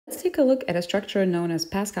Let's take a look at a structure known as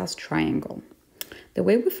Pascal's triangle. The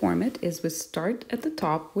way we form it is we start at the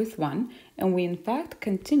top with 1, and we in fact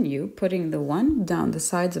continue putting the 1 down the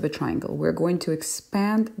sides of a triangle. We're going to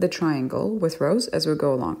expand the triangle with rows as we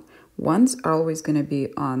go along. 1s are always going to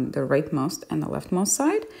be on the rightmost and the leftmost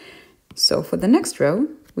side. So for the next row,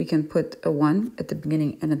 we can put a 1 at the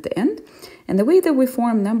beginning and at the end. And the way that we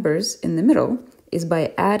form numbers in the middle is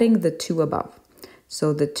by adding the 2 above.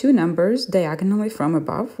 So the 2 numbers diagonally from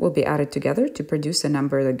above will be added together to produce a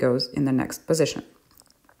number that goes in the next position.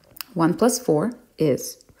 1 plus 4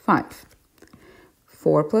 is 5.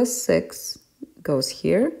 4 plus 6 goes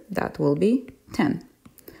here, that will be 10.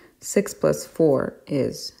 6 plus 4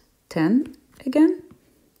 is 10 again,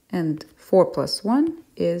 and 4 plus 1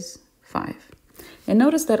 is 5. And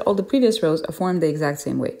notice that all the previous rows are formed the exact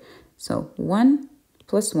same way. So 1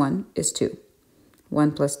 plus 1 is 2.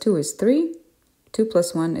 1 plus 2 is 3. 2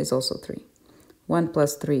 plus 1 is also 3. 1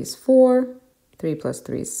 plus 3 is 4, 3 plus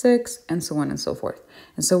 3 is 6, and so on and so forth.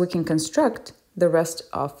 And so we can construct the rest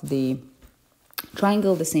of the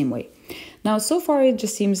triangle the same way. Now, so far it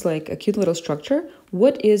just seems like a cute little structure.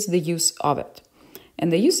 What is the use of it?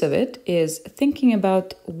 And the use of it is thinking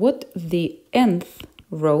about what the nth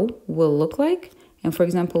row will look like. And for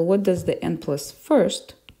example, what does the n plus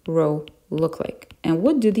first row look like? And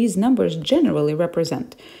what do these numbers generally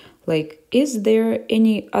represent? Like, is there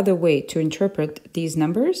any other way to interpret these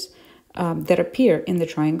numbers that appear in the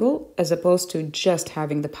triangle as opposed to just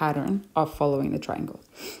having the pattern of following the triangle?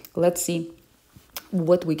 Let's see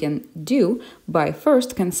what we can do by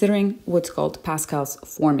first considering what's called Pascal's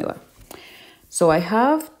formula. So I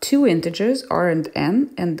have 2 integers, r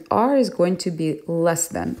and r is going to be less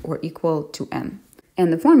than or equal to n.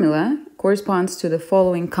 And the formula corresponds to the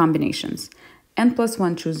following combinations. N plus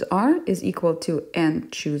 1 choose r is equal to n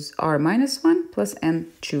choose r minus 1 plus n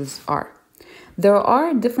choose r. There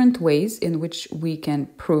are different ways in which we can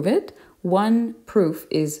prove it. One proof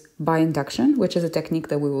is by induction, which is a technique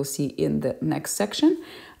that we will see in the next section.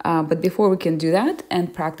 But before we can do that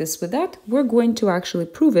and practice with that, we're going to actually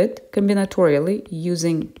prove it combinatorially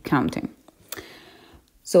using counting.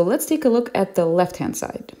 So let's take a look at the left-hand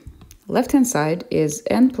side. Left-hand side is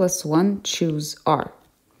n plus 1 choose r.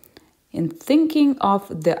 In thinking of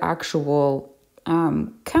the actual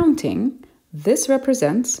counting, this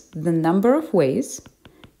represents the number of ways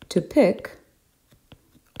to pick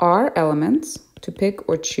r elements, to pick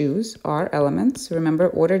or choose r elements. Remember,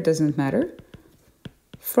 order doesn't matter,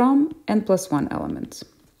 from n plus 1 elements.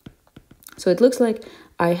 So it looks like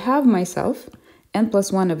I have myself n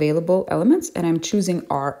plus 1 available elements and I'm choosing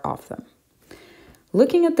r of them.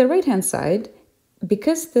 Looking at the right-hand side,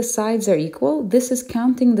 because the sides are equal, this is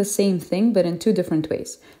counting the same thing, but in 2 different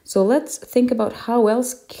ways. So let's think about how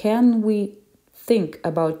else can we think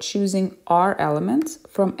about choosing r elements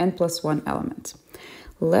from n plus 1 elements.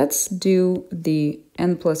 Let's do the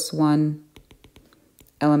n plus 1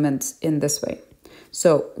 elements in this way.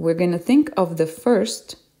 So we're going to think of the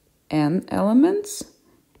first n elements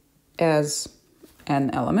as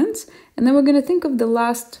n elements, and then we're going to think of the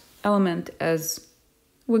last element as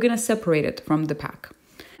we're going to separate it from the pack.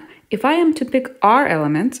 If I am to pick r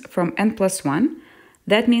elements from n plus 1,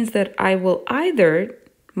 that means that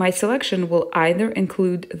my selection will either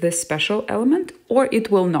include this special element or it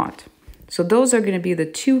will not. So those are going to be the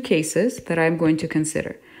 2 cases that I'm going to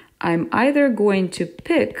consider. I'm either going to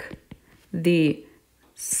pick the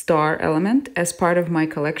star element as part of my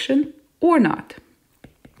collection or not.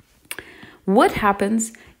 What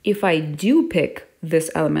happens if I do pick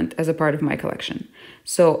this element as a part of my collection?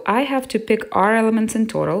 So I have to pick r elements in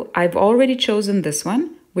total. I've already chosen this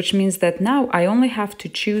one, which means that now I only have to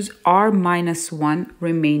choose r minus 1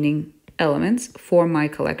 remaining elements for my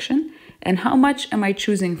collection. And how much am I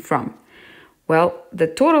choosing from? Well, the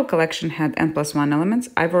total collection had n plus 1 elements.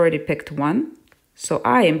 I've already picked 1, so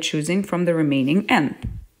I am choosing from the remaining n.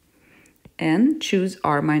 N choose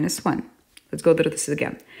r minus 1. Let's go through this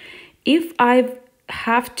again. If I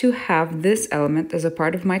have to have this element as a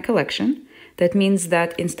part of my collection, that means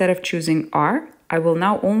that instead of choosing r, I will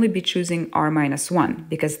now only be choosing r minus 1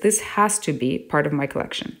 because this has to be part of my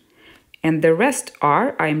collection. And the rest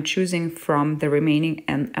r, I am choosing from the remaining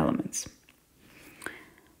n elements.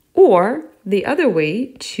 Or the other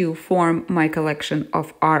way to form my collection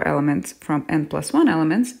of r elements from n plus 1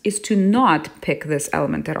 elements is to not pick this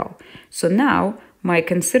element at all. So now my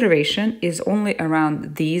consideration is only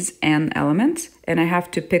around these n elements, and I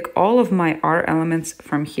have to pick all of my r elements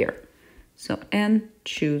from here. So n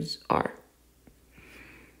choose r.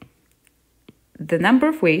 The number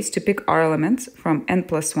of ways to pick r elements from n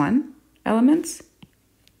plus 1 elements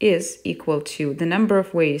is equal to the number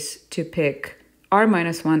of ways to pick r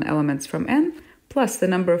minus 1 elements from n plus the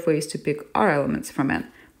number of ways to pick r elements from n,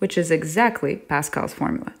 which is exactly Pascal's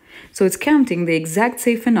formula. So it's counting the exact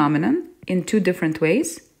same phenomenon in two different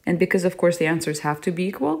ways, and because of course the answers have to be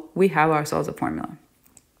equal, we have ourselves a formula.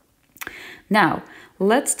 Now,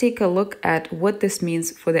 let's take a look at what this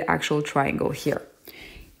means for the actual triangle here.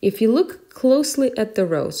 If you look closely at the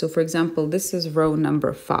row, so for example, this is row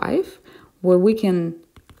number 5, what we can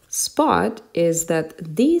spot is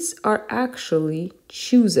that these are actually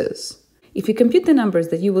chooses. If you compute the numbers,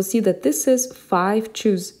 that you will see that this is 5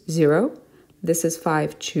 choose 0, this is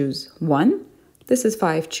 5 choose 1, this is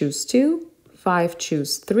 5 choose 2, 5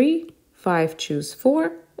 choose 3, 5 choose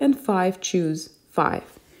 4, and 5 choose 5.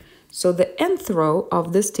 So the nth row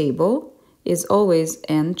of this table is always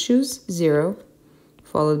n choose 0,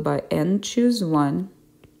 followed by n choose 1,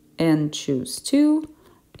 n choose 2,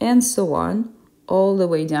 and so on, all the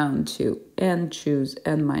way down to n choose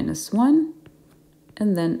n minus 1,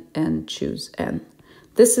 and then n choose n.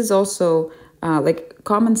 This is also like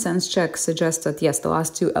common sense check suggests that yes, the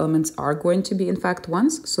last two elements are going to be in fact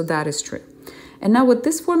ones, so that is true. And now what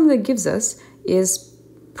this formula gives us is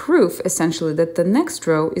proof, essentially, that the next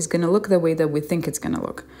row is going to look the way that we think it's going to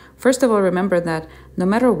look. First of all, remember that no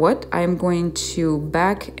matter what, I am going to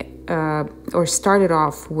or start it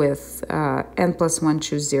off with n plus 1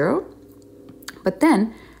 choose 0. But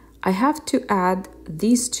then I have to add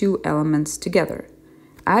these two elements together.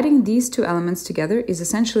 Adding these two elements together is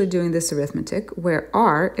essentially doing this arithmetic, where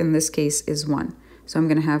r, in this case, is 1. So I'm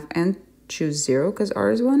going to have n choose 0 because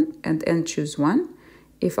r is 1, and n choose 1.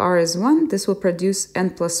 If r is 1, this will produce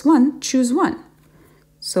n plus 1 choose 1.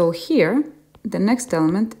 So here, the next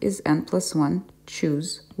element is n plus 1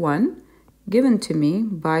 choose 1, given to me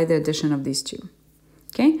by the addition of these two.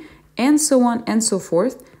 Okay? And so on and so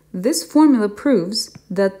forth. This formula proves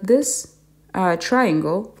that this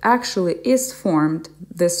triangle actually is formed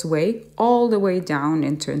this way all the way down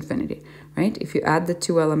into infinity, right? If you add the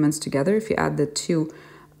two elements together, if you add the two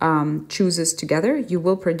chooses together, you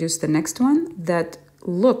will produce the next one that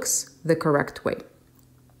looks the correct way.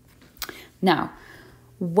 Now,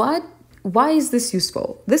 why is this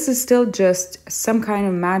useful? This is still just some kind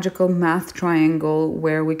of magical math triangle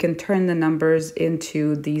where we can turn the numbers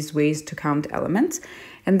into these ways to count elements.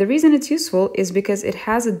 And the reason it's useful is because it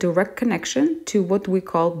has a direct connection to what we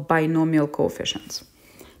call binomial coefficients.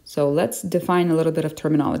 So let's define a little bit of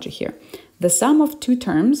terminology here. The sum of two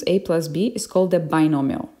terms, a plus b, is called a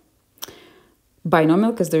binomial.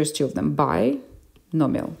 Binomial because there's two of them,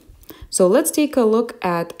 binomial. So let's take a look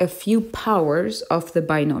at a few powers of the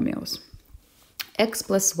binomials. X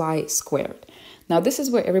plus y squared. Now this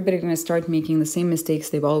is where everybody's going to start making the same mistakes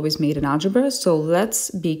they've always made in algebra, so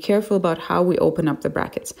let's be careful about how we open up the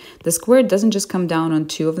brackets. The square doesn't just come down on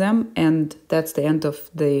two of them and that's the end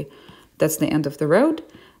of the road.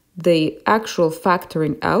 The actual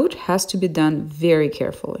factoring out has to be done very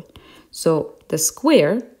carefully. So the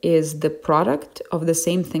square is the product of the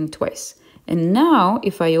same thing twice. And now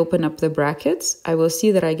if I open up the brackets, I will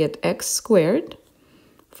see that I get x squared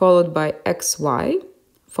followed by xy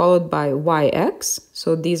followed by yx,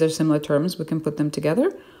 so these are similar terms, we can put them together,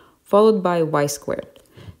 followed by y squared.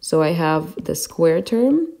 So I have the square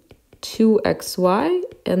term, 2xy,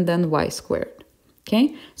 and then y squared,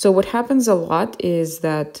 okay? So what happens a lot is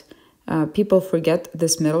that people forget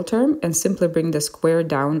this middle term and simply bring the square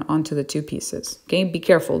down onto the two pieces, okay? Be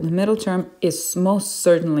careful, the middle term is most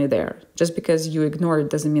certainly there. Just because you ignore it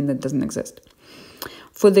doesn't mean that it doesn't exist.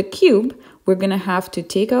 For the cube, we're going to have to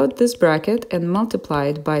take out this bracket and multiply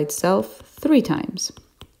it by itself 3 times.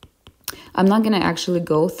 I'm not going to actually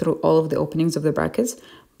go through all of the openings of the brackets,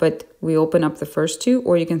 but we open up the first two,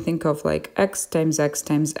 or you can think of like x times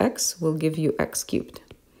x will give you x cubed.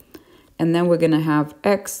 And then we're going to have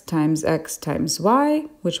x times y,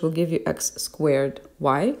 which will give you x squared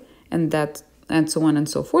y, and so on and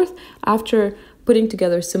so forth. After putting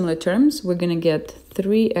together similar terms, we're going to get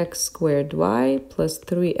 3x squared y plus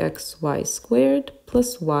 3xy squared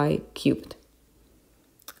plus y cubed.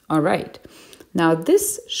 All right, now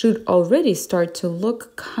this should already start to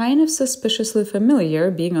look kind of suspiciously familiar,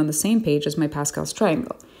 being on the same page as my Pascal's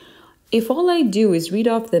triangle. If all I do is read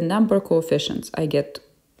off the number coefficients, I get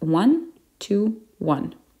 1, 2,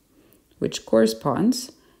 1, which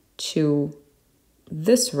corresponds to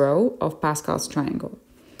this row of Pascal's triangle.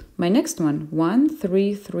 My next one, 1,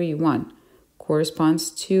 3, 3, 1,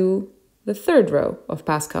 corresponds to the third row of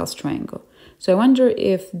Pascal's triangle. So I wonder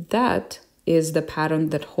if that is the pattern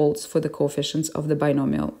that holds for the coefficients of the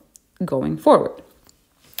binomial going forward.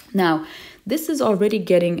 Now, this is already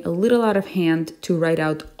getting a little out of hand to write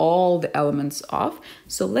out all the elements of,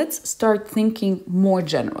 so let's start thinking more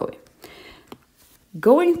generally.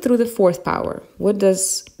 Going through the fourth power, what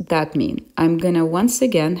does that mean? I'm going to once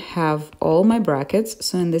again have all my brackets,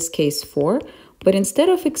 so in this case 4, but instead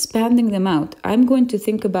of expanding them out, I'm going to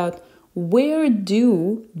think about where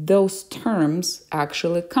do those terms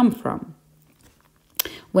actually come from?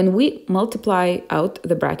 When we multiply out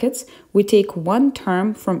the brackets, we take one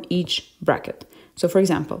term from each bracket. So for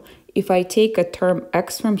example, if I take a term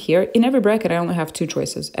x from here, in every bracket I only have two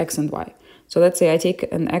choices, x and y. So let's say I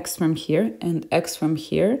take an x from here and x from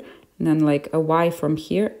here, and then like a y from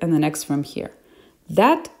here and an x from here.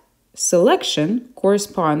 That selection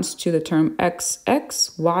corresponds to the term x,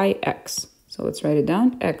 x, y, x. So let's write it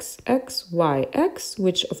down, x, x, y, x,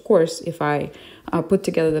 which of course, if I put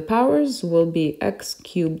together the powers, will be x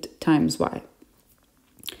cubed times y.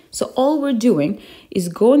 So all we're doing is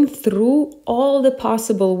going through all the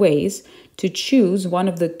possible ways to choose one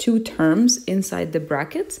of the two terms inside the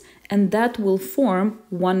brackets, and that will form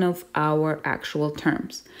one of our actual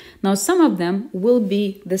terms. Now, some of them will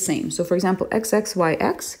be the same. So for example, x, x, y,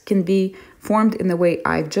 x can be formed in the way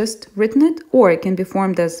I've just written it, or it can be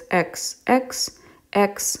formed as x, x,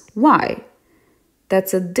 x, y.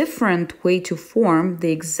 That's a different way to form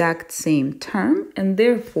the exact same term, and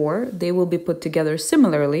therefore they will be put together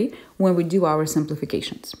similarly when we do our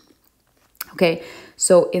simplifications. Okay,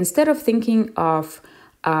 so instead of thinking of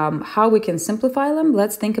how we can simplify them,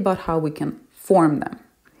 let's think about how we can form them.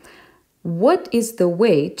 What is the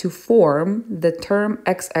way to form the term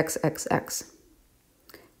x, x, x, x?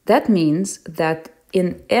 That means that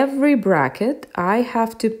in every bracket, I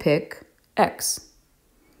have to pick x.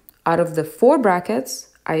 Out of the 4 brackets,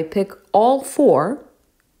 I pick all 4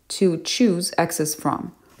 to choose x's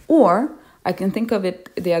from. Or I can think of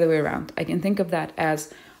it the other way around. I can think of that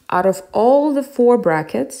as out of all the 4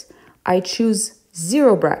 brackets, I choose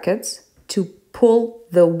 0 brackets to pull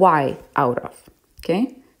the y out of.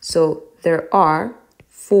 Okay, so there are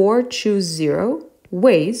 4 choose 0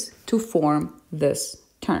 ways to form this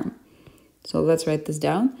term. So let's write this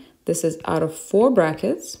down. This is out of 4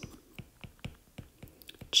 brackets,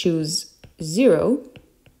 choose 0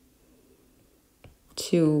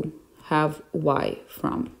 to have y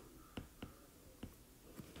from.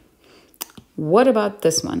 What about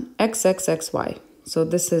this one? X, x, x, y. So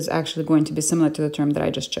this is actually going to be similar to the term that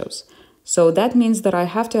I just chose. So that means that I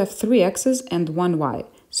have to have 3 x's and 1 y.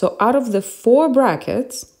 So out of the 4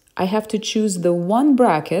 brackets, I have to choose the one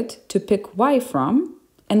bracket to pick y from,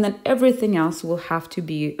 and then everything else will have to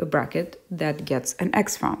be a bracket that gets an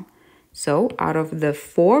x from. So out of the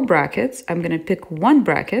 4 brackets, I'm going to pick one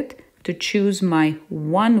bracket to choose my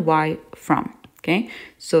 1y from. Okay,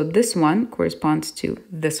 so this one corresponds to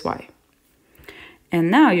this y. And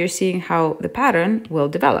now you're seeing how the pattern will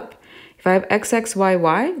develop. If I have x, x, y,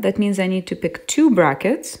 y, that means I need to pick 2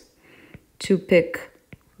 brackets to pick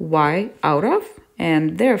y out of,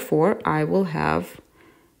 and therefore I will have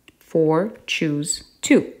 4 choose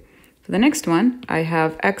 2. For the next one, I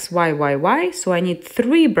have x, y, y, y, so I need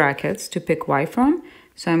 3 brackets to pick y from.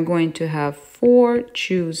 So I'm going to have 4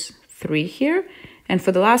 choose 3 here. And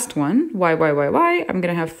for the last one, y, y, y, y, I'm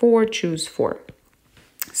going to have 4 choose 4.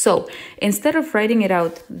 So instead of writing it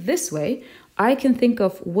out this way, I can think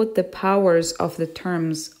of what the powers of the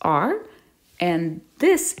terms are, and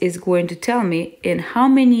this is going to tell me in how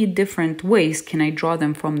many different ways can I draw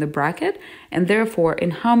them from the bracket, and therefore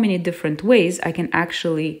in how many different ways I can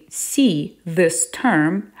actually see this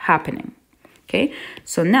term happening. Okay,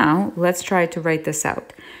 so now let's try to write this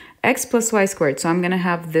out. X plus y squared, so I'm going to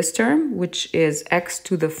have this term, which is x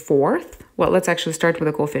to the 4th. Well, let's actually start with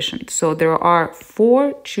a coefficient. So there are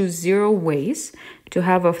 4 choose 0 ways to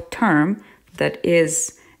have a term that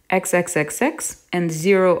is x, x, x, x, and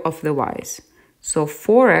 0 of the y's. So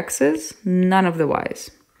 4 x's, none of the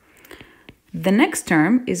y's. The next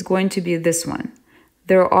term is going to be this one.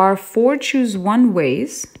 There are 4 choose 1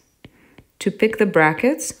 ways to pick the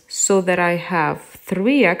brackets so that I have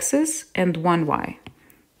 3 x's and 1 y.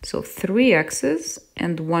 So 3 x's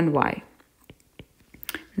and 1 y.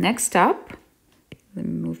 Next up, let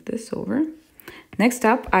me move this over. Next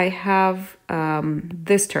up, I have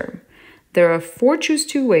this term. There are 4 choose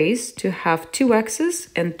 2 ways to have 2 x's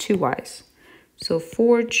and 2 y's. So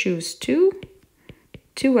 4 choose 2,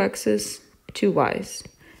 2 x's, 2 y's.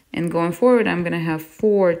 And going forward, I'm going to have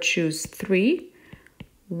 4 choose 3,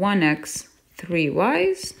 1 x, 3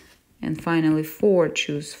 y's. And finally, 4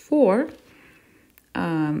 choose 4,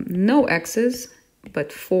 no x's,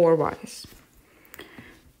 but 4 y's.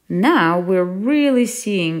 Now we're really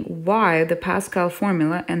seeing why the Pascal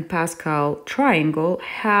formula and Pascal triangle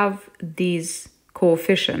have these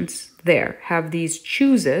coefficients there, have these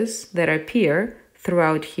chooses that appear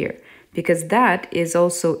throughout here. because that is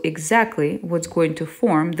also exactly what's going to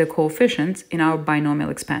form the coefficients in our binomial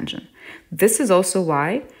expansion. This is also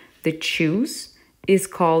why the choose is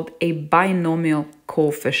called a binomial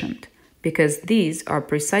coefficient, because these are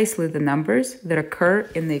precisely the numbers that occur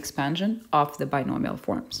in the expansion of the binomial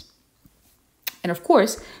forms. And of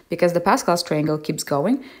course, because the Pascal's triangle keeps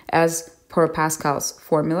going as per Pascal's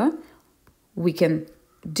formula, we can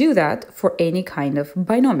do that for any kind of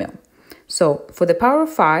binomial. So for the power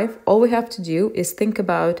of 5, all we have to do is think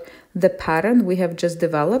about the pattern we have just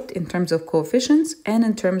developed in terms of coefficients and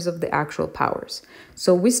in terms of the actual powers.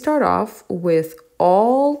 So we start off with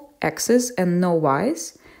all x's and no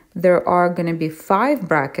y's. There are going to be 5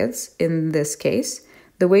 brackets in this case.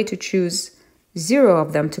 The way to choose 0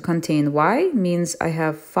 of them to contain y means I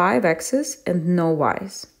have 5 x's and no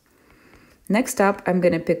y's. Next up, I'm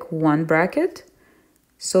going to pick one bracket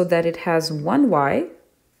so that it has one y,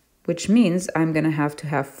 which means I'm going to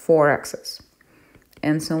have 4 x's,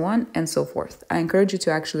 and so on and so forth. I encourage you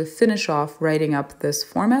to actually finish off writing up this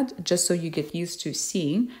format just so you get used to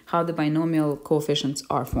seeing how the binomial coefficients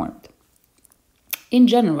are formed. In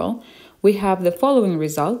general, we have the following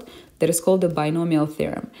result that is called the binomial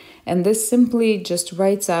theorem. And this simply just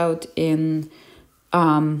writes out in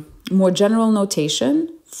more general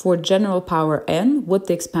notation for general power n what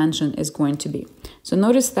the expansion is going to be. So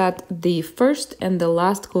notice that the first and the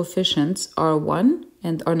last coefficients are 1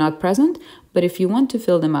 and are not present, but if you want to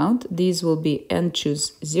fill them out, these will be n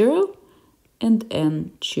choose 0 and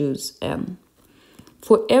n choose n.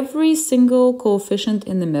 For every single coefficient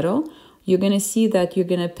in the middle, you're going to see that you're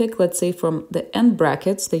going to pick, let's say, from the n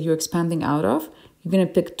brackets that you're expanding out of, you're going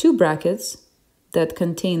to pick 2 brackets that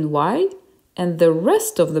contain y, and the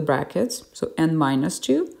rest of the brackets, so n minus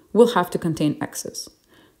 2, will have to contain x's.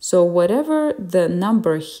 So whatever the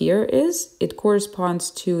number here is, it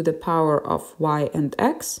corresponds to the power of y and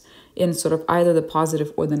x in sort of either the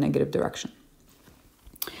positive or the negative direction.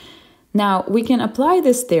 Now, we can apply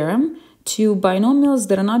this theorem to binomials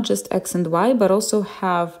that are not just x and y, but also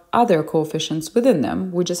have other coefficients within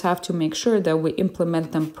them. We just have to make sure that we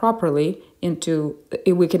implement them properly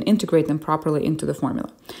we can integrate them properly into the formula.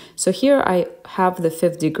 So here I have the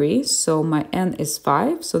 5th degree, so my n is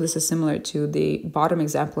 5. So this is similar to the bottom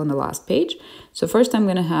example on the last page. So first I'm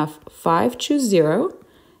going to have 5 choose 0,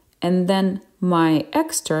 and then my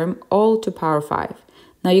x term all to power 5.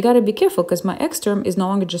 Now you got to be careful because my x term is no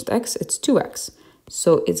longer just x, it's 2x.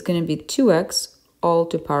 So it's going to be 2x all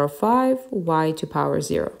to power 5, y to power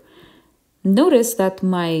 0. Notice that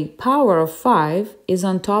my power of 5 is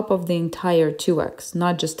on top of the entire 2x,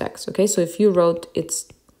 not just x, okay? So if you wrote it's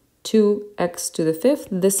 2x to the 5th,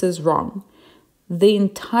 this is wrong. The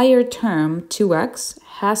entire term, 2x,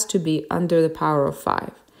 has to be under the power of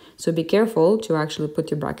 5. So be careful to actually put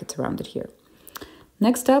your brackets around it here.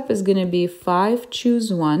 Next up is going to be 5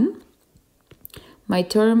 choose 1. My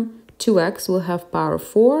term 2x will have power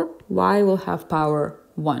 4, y will have power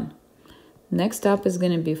 1. Next up is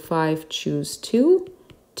going to be 5 choose 2.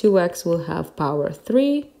 2x will have power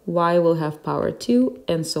 3, y will have power 2,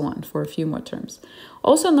 and so on for a few more terms.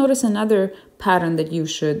 Also notice another pattern that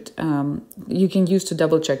you can use to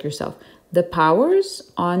double check yourself. The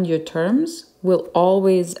powers on your terms will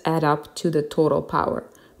always add up to the total power,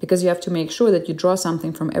 because you have to make sure that you draw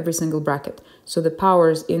something from every single bracket. So the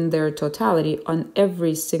powers in their totality on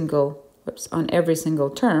every single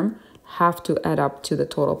term have to add up to the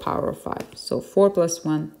total power of 5. So 4 plus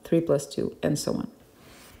 1, 3 plus 2, and so on.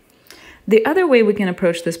 The other way we can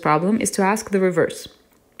approach this problem is to ask the reverse.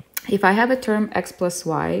 If I have a term x plus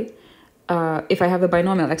y, if I have a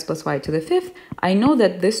binomial x plus y to the 5th, I know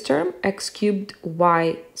that this term x cubed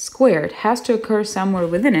y squared has to occur somewhere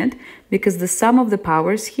within it because the sum of the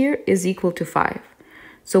powers here is equal to 5.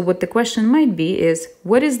 So what the question might be is,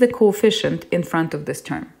 what is the coefficient in front of this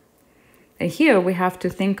term? And here we have to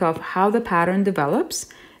think of how the pattern develops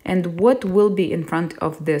and what will be in front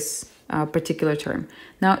of this particular term.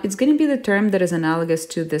 Now, it's going to be the term that is analogous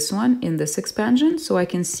to this one in this expansion. So I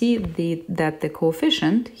can see that the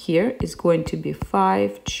coefficient here is going to be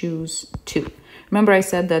 5 choose 2. Remember I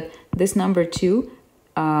said that this number 2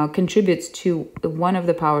 contributes to one of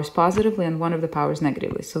the powers positively and one of the powers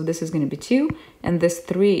negatively. So this is going to be 2, and this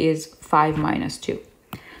 3 is 5 minus 2.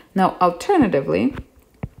 Now, alternatively,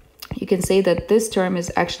 you can say that this term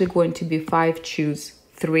is actually going to be 5 choose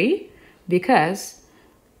 3 because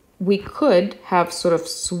we could have sort of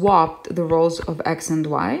swapped the roles of x and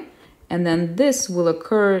y, and then this will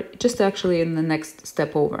occur just actually in the next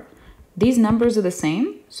step over. These numbers are the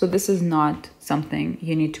same, so this is not something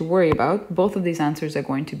you need to worry about. Both of these answers are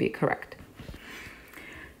going to be correct.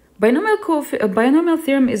 Binomial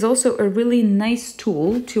theorem is also a really nice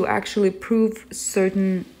tool to actually prove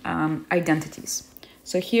certain identities.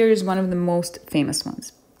 So here is one of the most famous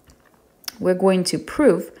ones. We're going to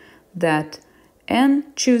prove that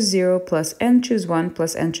n choose 0 plus n choose 1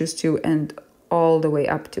 plus n choose 2 and all the way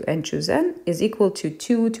up to n choose n is equal to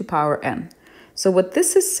 2 to power n. So what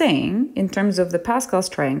this is saying in terms of the Pascal's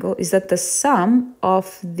triangle is that the sum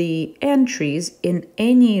of the entries in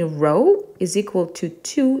any row is equal to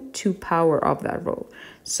 2 to power of that row.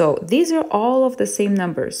 So these are all of the same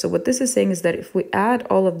numbers. So what this is saying is that if we add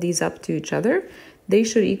all of these up to each other, they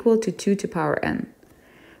should equal to 2 to power n.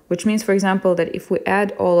 Which means, for example, that if we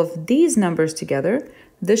add all of these numbers together,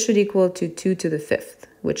 this should equal to 2 to the 5th,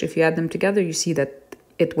 which if you add them together, you see that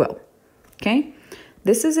it will. Okay?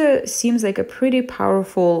 This seems like a pretty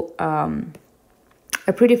powerful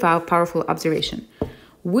observation.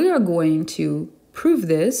 We are going to prove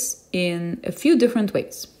this in a few different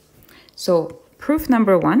ways. So proof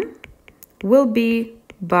number 1 will be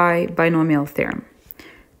by binomial theorem.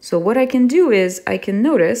 So what I can do is I can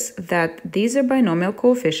notice that these are binomial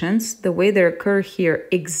coefficients, the way they occur here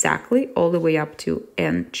exactly all the way up to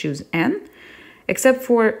n choose n. Except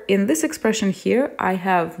for in this expression here, I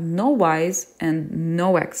have no y's and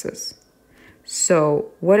no x's.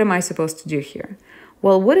 So what am I supposed to do here?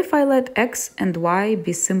 Well, what if I let x and y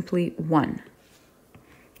be simply 1?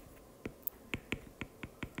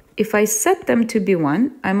 If I set them to be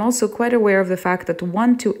 1, I'm also quite aware of the fact that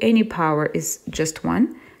 1 to any power is just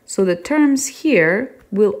 1. So the terms here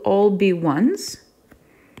will all be 1s.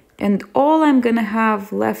 And all I'm going to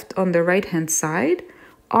have left on the right-hand side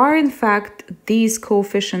are in fact these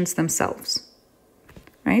coefficients themselves,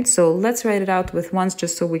 right? So let's write it out with 1s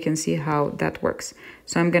just so we can see how that works.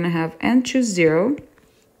 So I'm going to have n choose 0,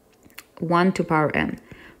 1 to power n,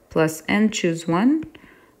 plus n choose 1,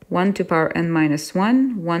 1 to power n minus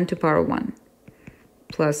 1, 1 to power 1,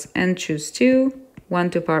 plus n choose 2, 1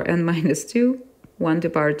 to power n minus 2, 1 to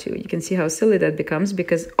power 2. You can see how silly that becomes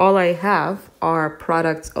because all I have are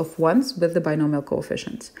products of 1s with the binomial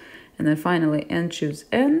coefficients. And then finally, n choose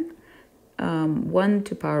n, 1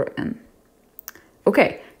 to power n.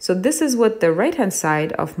 Okay, so this is what the right-hand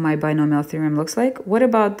side of my binomial theorem looks like. What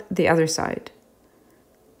about the other side?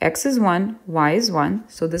 X is 1, y is 1.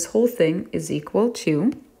 So this whole thing is equal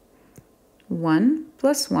to 1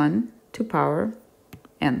 plus 1 to power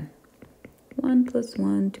n. 1 plus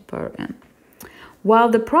 1 to power n. While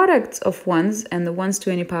the product of 1s and the 1s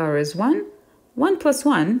to any power is 1, 1 plus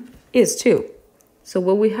 1 is 2. So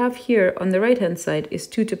what we have here on the right-hand side is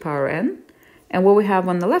 2 to power n. And what we have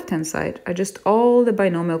on the left-hand side are just all the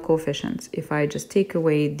binomial coefficients, if I just take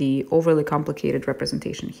away the overly complicated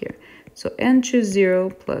representation here. So n choose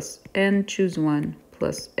 0 plus n choose 1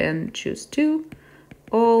 plus n choose 2,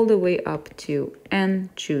 all the way up to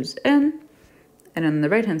n choose n. And on the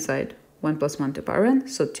right-hand side, 1 plus 1 to power n,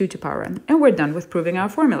 so 2 to power n. And we're done with proving our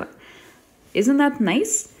formula. Isn't that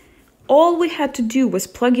nice? All we had to do was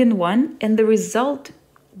plug in 1, and the result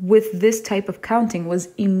with this type of counting was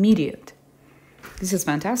immediate. This is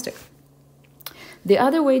fantastic. The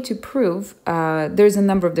other way to prove, there's a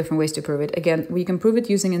number of different ways to prove it. Again, we can prove it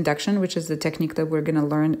using induction, which is the technique that we're going to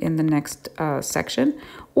learn in the next section,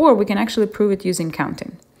 or we can actually prove it using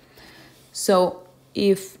counting. So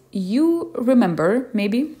if you remember,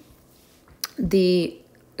 maybe, the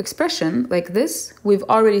expression like this, we've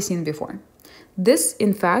already seen before. This,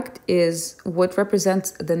 in fact, is what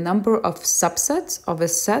represents the number of subsets of a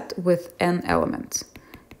set with n elements.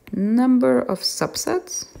 Number of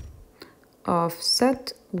subsets of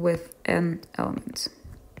set with n elements.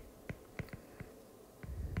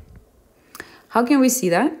 How can we see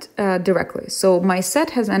that directly? So my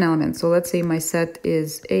set has n elements. So let's say my set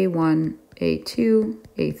is A1, A2,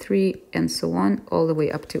 A3, and so on, all the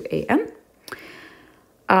way up to AN.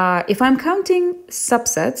 If I'm counting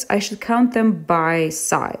subsets, I should count them by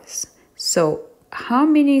size. So how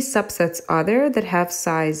many subsets are there that have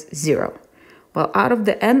size 0? Well, out of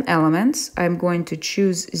the n elements, I'm going to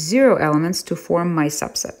choose 0 elements to form my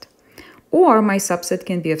subset. Or my subset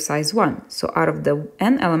can be of size 1. So out of the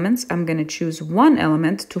n elements, I'm going to choose 1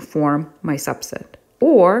 element to form my subset.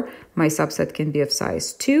 Or my subset can be of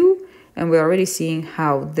size 2. And we're already seeing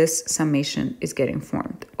how this summation is getting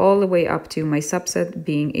formed, all the way up to my subset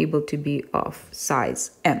being able to be of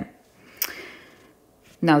size n.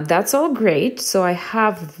 Now that's all great, so I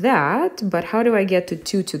have that, but how do I get to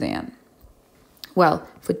 2 to the n? Well,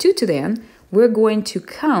 for 2 to the n, we're going to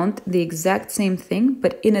count the exact same thing,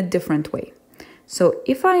 but in a different way. So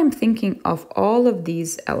if I am thinking of all of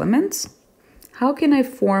these elements, how can I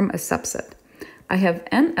form a subset? I have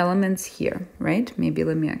n elements here, right? Maybe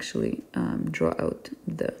let me actually draw out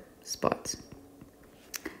the spots.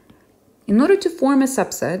 In order to form a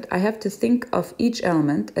subset, I have to think of each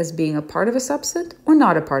element as being a part of a subset or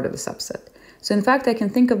not a part of a subset. So in fact, I can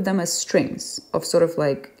think of them as strings of sort of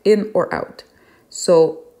like in or out.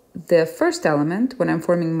 So the first element, when I'm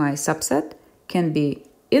forming my subset, can be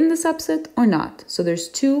in the subset or not. So there's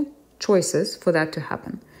two choices for that to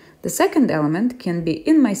happen. The second element can be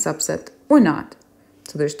in my subset or not.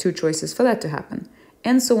 So there's two choices for that to happen.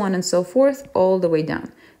 And so on and so forth, all the way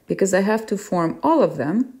down. Because I have to form all of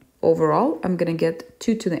them, overall, I'm going to get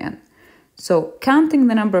 2 to the n. So counting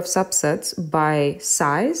the number of subsets by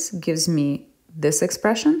size gives me this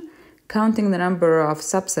expression. Counting the number of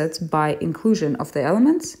subsets by inclusion of the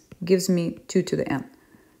elements gives me 2 to the n.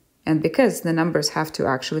 And because the numbers have to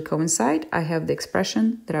actually coincide, I have the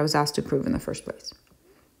expression that I was asked to prove in the first place.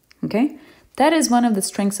 Okay? That is one of the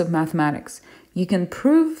strengths of mathematics. You can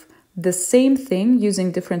prove the same thing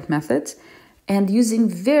using different methods and using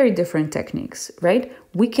very different techniques, right?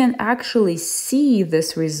 We can actually see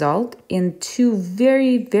this result in two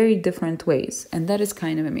very, very different ways, and that is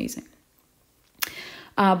kind of amazing.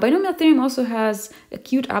 Binomial theorem also has a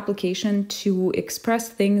cute application to express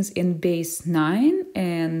things in base 9,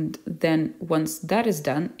 and then once that is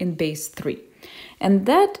done, in base 3. And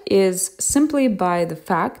that is simply by the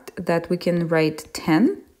fact that we can write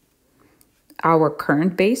 10, our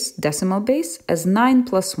current base, decimal base, as 9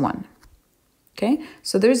 plus 1. Okay,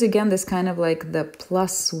 so there's again this kind of like the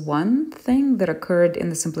plus 1 thing that occurred in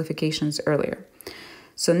the simplifications earlier.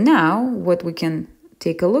 So now what we can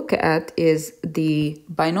take a look at is the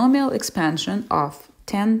binomial expansion of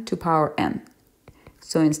 10 to power n.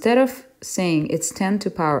 So instead of saying it's 10 to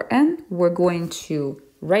power n, we're going to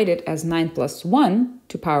write it as 9 plus 1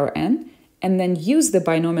 to power n, and then use the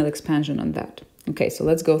binomial expansion on that. Okay, so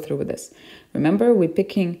let's go through with this. Remember, we're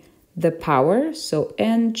picking the power, so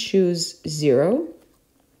n choose 0,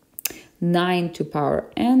 9 to power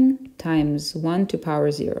n times 1 to power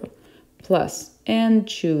 0, plus n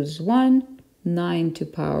choose 1, 9 to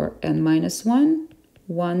power n minus 1,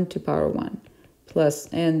 1 to power 1, plus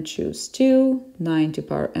n choose 2, 9 to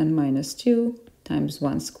power n minus 2, times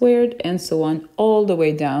 1 squared, and so on, all the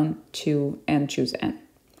way down to n choose n.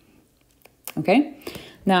 Okay?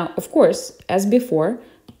 Now, of course, as before,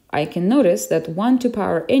 I can notice that 1 to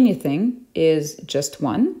power anything is just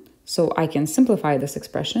 1, so I can simplify this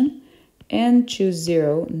expression. N choose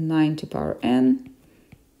 0, 9 to power n,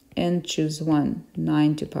 n choose 1,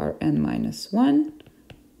 9 to power n minus 1,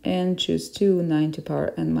 n choose 2, 9 to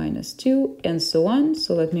power n minus 2, and so on.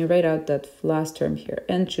 So let me write out that last term here.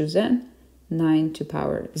 N choose n, 9 to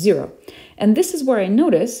power 0. And this is where I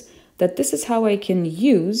notice that this is how I can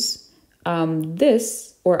use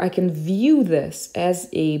this, or I can view this as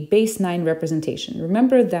a base 9 representation.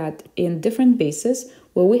 Remember that in different bases,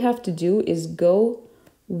 what we have to do is go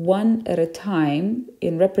one at a time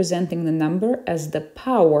in representing the number as the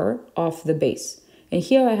power of the base. And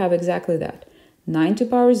here I have exactly that. 9 to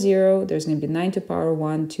power 0, there's going to be 9 to power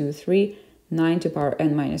 1, 2, 3, 9 to power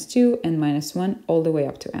n minus 2, n minus 1, all the way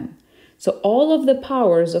up to n. So all of the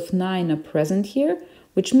powers of 9 are present here,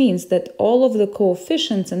 which means that all of the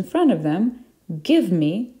coefficients in front of them give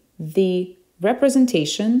me the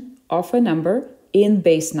representation of a number in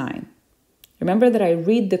base 9. Remember that I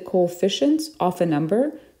read the coefficients of a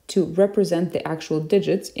number to represent the actual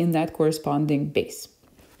digits in that corresponding base.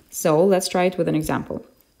 So let's try it with an example.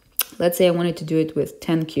 Let's say I wanted to do it with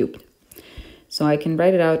 10 cubed. So I can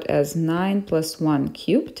write it out as 9 plus 1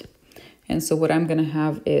 cubed. And so what I'm going to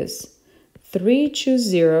have is 3 choose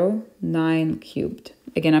 0, 9 cubed.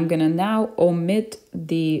 Again, I'm going to now omit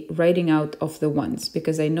the writing out of the ones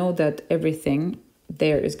because I know that everything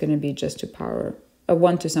there is going to be just to power, a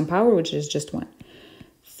 1 to some power, which is just 1.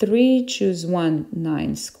 3 choose 1,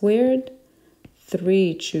 9 squared.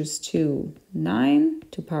 3 choose 2, 9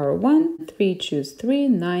 to power 1. 3 choose 3,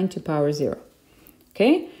 9 to power 0.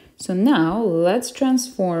 Okay, so now let's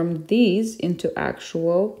transform these into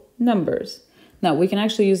actual numbers. Now, we can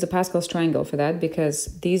actually use the Pascal's triangle for that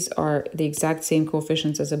because these are the exact same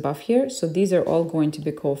coefficients as above here. So these are all going to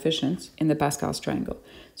be coefficients in the Pascal's triangle.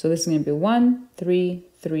 So this is going to be 1, 3,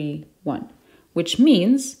 3, 1, which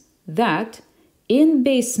means that in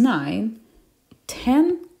base 9,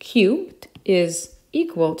 10 cubed is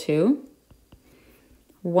equal to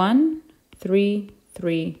 1, 3,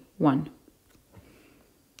 3, 1.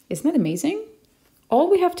 Isn't that amazing? All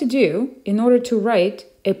we have to do in order to write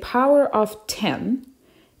a power of 10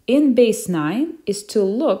 in base 9 is to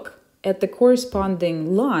look at the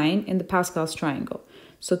corresponding line in the Pascal's triangle.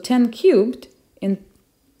 So 10 cubed in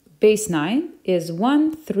base 9 is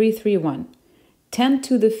 1, 3, 3, 1. 10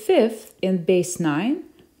 to the 5th in base 9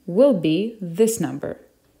 will be this number.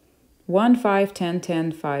 1, 5, 10,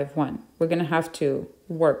 10, 5, 1. We're going to have to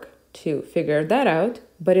work to figure that out,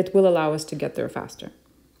 but it will allow us to get there faster.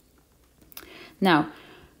 Now,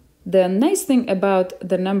 the nice thing about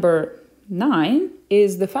the number 9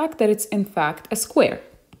 is the fact that it's in fact a square.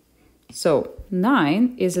 So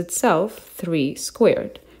 9 is itself 3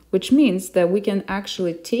 squared, which means that we can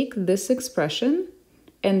actually take this expression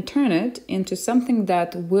and turn it into something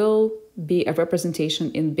that will be a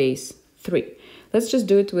representation in base 3. Let's just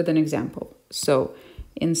do it with an example. So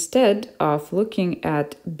instead of looking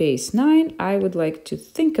at base 9, I would like to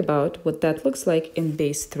think about what that looks like in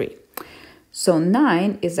base 3. So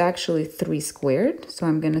 9 is actually 3 squared. So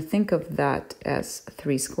I'm going to think of that as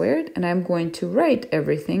 3 squared, and I'm going to write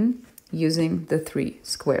everything using the 3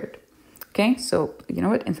 squared. Okay, so you know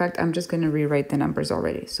what? In fact, I'm just going to rewrite the numbers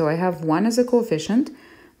already. So I have 1 as a coefficient,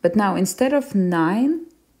 but now instead of 9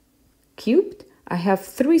 cubed, I have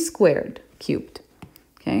 3 squared cubed.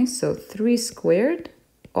 Okay, so 3 squared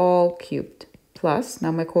all cubed plus,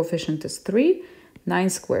 now my coefficient is 3, 9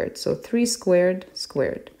 squared. So 3 squared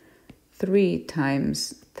squared. 3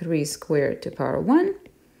 times 3 squared to power 1,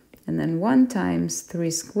 and then 1 times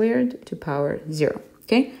 3 squared to power 0.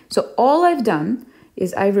 Okay, so all I've done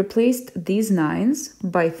is I replaced these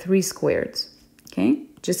 9s by 3 squareds. Okay,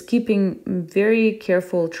 just keeping very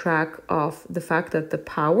careful track of the fact that the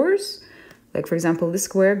powers, like for example, this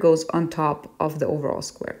square goes on top of the overall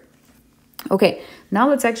square. Okay, now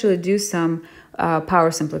let's actually do some power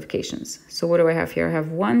simplifications. So what do I have here? I have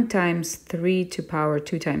 1 times 3 to power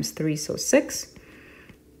 2 times 3, so 6.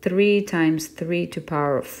 3 times 3 to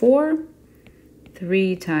power 4.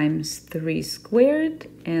 3 times 3 squared,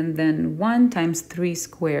 and then 1 times 3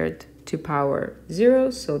 squared to power 0,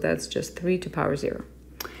 so that's just 3 to power 0.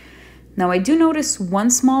 Now I do notice one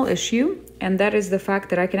small issue, and that is the fact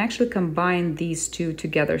that I can actually combine these two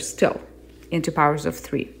together still into powers of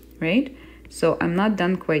 3, right? So I'm not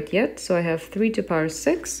done quite yet, so I have 3 to power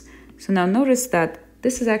 6. So now notice that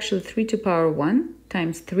this is actually 3 to power 1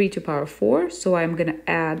 times 3 to power 4. So I'm going to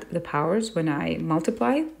add the powers when I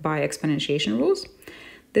multiply by exponentiation rules.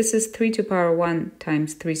 This is 3 to power 1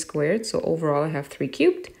 times 3 squared. So overall I have 3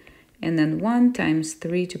 cubed. And then 1 times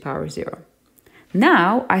 3 to power 0.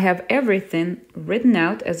 Now I have everything written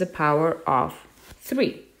out as a power of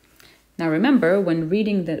 3. Now remember, when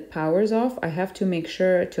reading the powers off, I have to make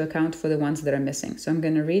sure to account for the ones that are missing. So I'm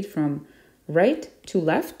going to read from right to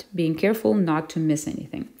left, being careful not to miss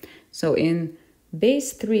anything. So in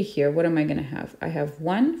base 3 here, what am I going to have? I have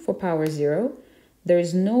 1 for power 0. There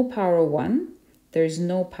is no power 1. There is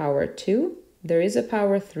no power 2. There is a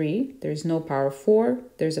power 3. There's no power 4.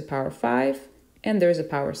 There's a power 5. And there's a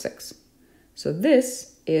power 6. So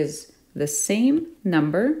this is the same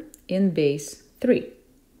number in base 3.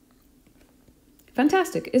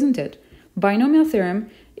 Fantastic, isn't it? Binomial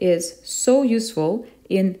theorem is so useful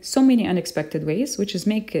in so many unexpected ways, which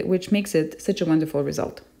makes it such a wonderful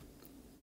result.